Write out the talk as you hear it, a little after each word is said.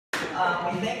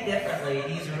We think differently.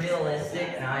 He's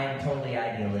realistic, and I am totally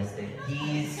idealistic.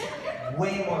 He's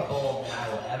way more bold than I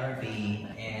will ever be,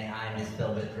 and I'm just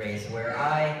filled with grace. Where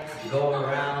I go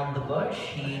around the bush,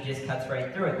 he just cuts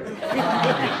right through it.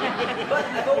 But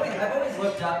I've always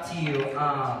looked up to you.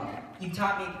 You've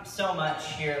taught me so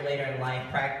much here later in life,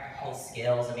 practical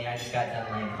skills. I mean, I just got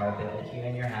done laying carpet with you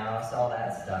in your house, all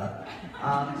that stuff.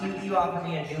 You offer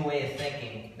me a new way of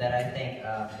thinking that I think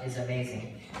is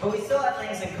amazing. But we still have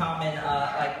things in common,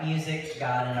 like music,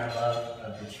 God, and our love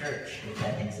of the church, which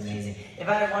I think is amazing. If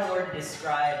I had one word to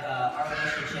describe our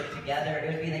relationship together,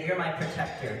 it would be that you're my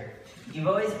protector. You've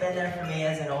always been there for me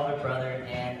as an older brother,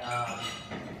 and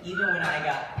even when I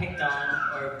got picked on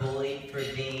or bullied for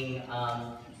being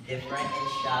different and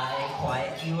shy and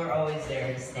quiet, you were always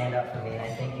there to stand up for me, and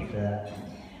I thank you for that.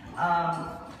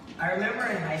 I remember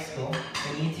in high school,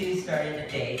 when you two started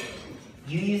to date,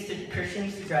 Christian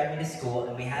used to drive me to school,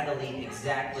 and we had to leave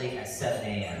exactly at 7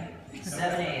 a.m.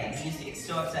 7 a.m. He used to get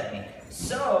so upset at me.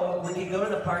 So, we could go to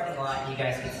the parking lot, and you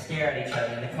guys could stare at each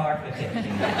other in the car for 15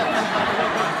 minutes. I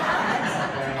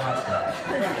sat there and watched that.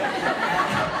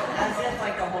 As if,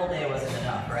 like, the whole day wasn't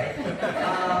enough, right?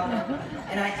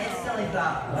 And I instantly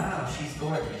thought, wow, she's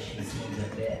gorgeous. She seems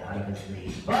a bit out of his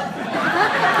league. But,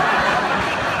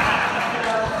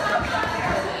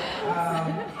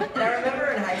 and I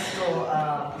remember in high school,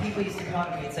 people used to come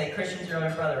to me and say, Christian's your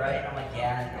older brother, right? And I'm like,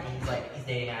 yeah. And he's like, he's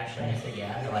dating Ashley. And I said,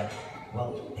 yeah. And they're like,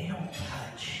 well, they don't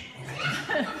touch. And I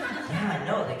was, yeah, I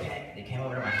know. They came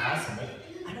over to my house and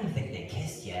I don't think they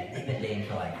kissed yet. They've been dating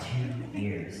for like 2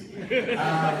 years.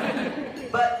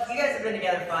 But you guys have been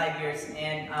together 5 years,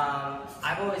 and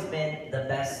I've always been the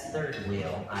best third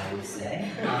wheel, I would say.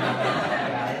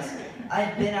 Guys,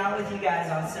 I've been out with you guys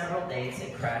on several dates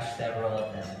and crashed several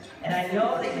of them. And I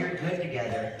know that you're good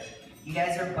together. You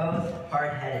guys are both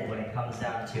hard-headed when it comes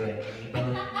down to it. And you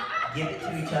both give it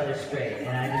to each other straight. And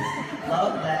I just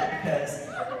love that because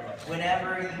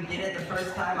whenever you did it the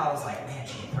first time, I was like, man,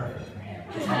 she's perfect for him.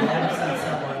 I've never seen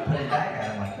someone put it back at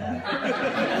him like that.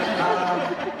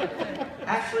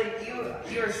 Actually,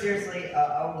 you are seriously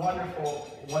a wonderful,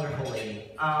 wonderful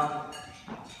lady.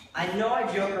 I know I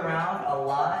joke around a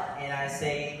lot and I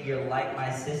say you're like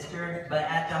my sister, but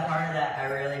at the heart of that, I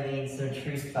really mean some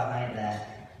truth behind that.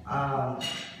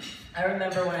 I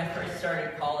remember when I first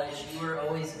started college, you were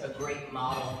always a great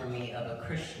model for me of a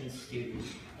Christian student.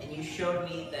 And you showed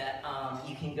me that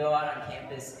you can go out on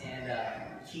campus and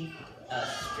keep a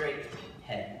straight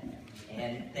head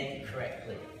and think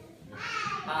correctly.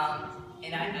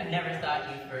 And I've never thought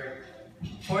you for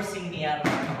forcing me out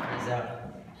of my comfort zone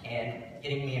and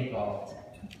getting me involved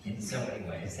in so many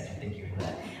ways, and I thank you for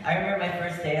that. I remember my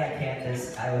first day on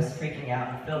campus, I was freaking out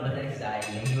and filled with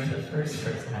anxiety, and you were the first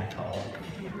person I called.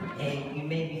 And you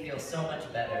made me feel so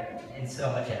much better and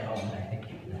so much at home, and I thank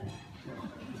you for that.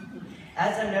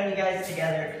 As I've known you guys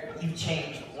together, you've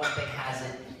changed. One thing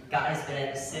hasn't. God has been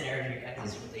at the center of your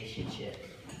guys' relationship,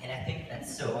 and I think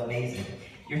that's so amazing.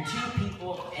 You're two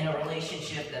people in a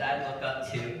relationship that I look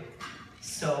up to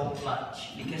so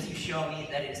much, because you show me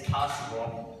that it is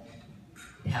possible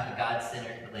to have a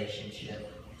God-centered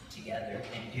relationship together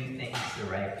and do things the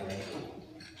right way.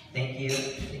 Thank you.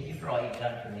 Thank you for all you've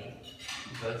done for me.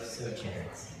 You're both so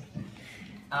generous.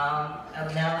 I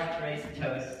would now like to raise a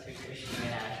toast to Christian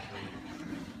and Ashley.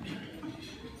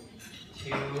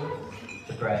 To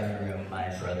the bride and groom, my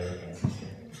brother and sister.